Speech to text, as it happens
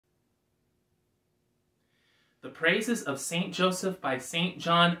The Praises of Saint Joseph by Saint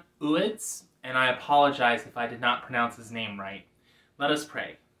John Eudes, and I apologize if I did not pronounce his name right. Let us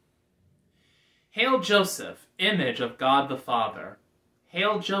pray. Hail Joseph, image of God the Father.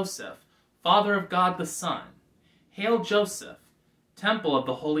 Hail Joseph, Father of God the Son. Hail Joseph, temple of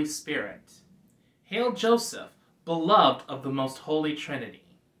the Holy Spirit. Hail Joseph, beloved of the most holy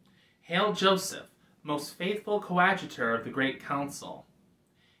Trinity. Hail Joseph, most faithful coadjutor of the great counsel.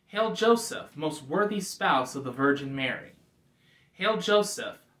 Hail Joseph, most worthy spouse of the Virgin Mary. Hail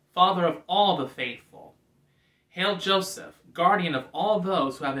Joseph, father of all the faithful. Hail Joseph, guardian of all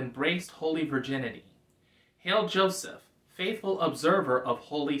those who have embraced holy virginity. Hail Joseph, faithful observer of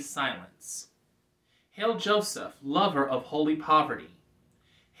holy silence. Hail Joseph, lover of holy poverty.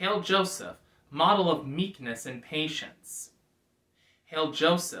 Hail Joseph, model of meekness and patience. Hail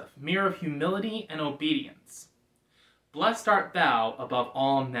Joseph, mirror of humility and obedience. Blessed art thou above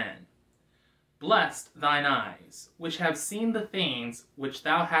all men. Blessed thine eyes, which have seen the things which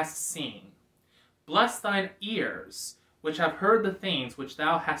thou hast seen. Blessed thine ears, which have heard the things which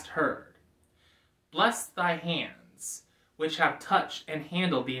thou hast heard. Blessed thy hands, which have touched and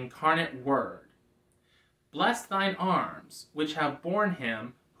handled the incarnate Word. Blessed thine arms, which have borne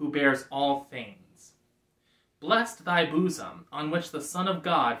him who bears all things. Blessed thy bosom, on which the Son of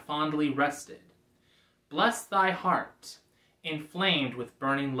God fondly rested. Blessed thy heart, inflamed with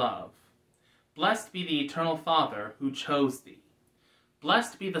burning love. Blessed be the eternal Father who chose thee.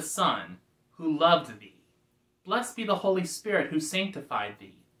 Blessed be the Son who loved thee. Blessed be the Holy Spirit who sanctified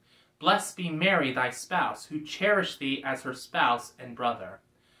thee. Blessed be Mary thy spouse, who cherished thee as her spouse and brother.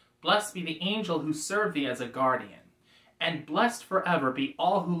 Blessed be the angel who served thee as a guardian. And blessed forever be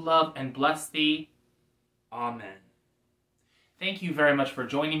all who love and bless thee. Amen. Thank you very much for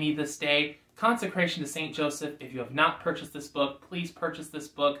joining me this day. Consecration to St. Joseph. If you have not purchased this book, please purchase this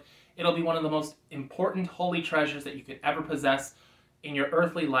book. It'll be one of the most important holy treasures that you could ever possess in your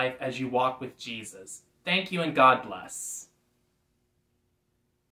earthly life as you walk with Jesus. Thank you and God bless.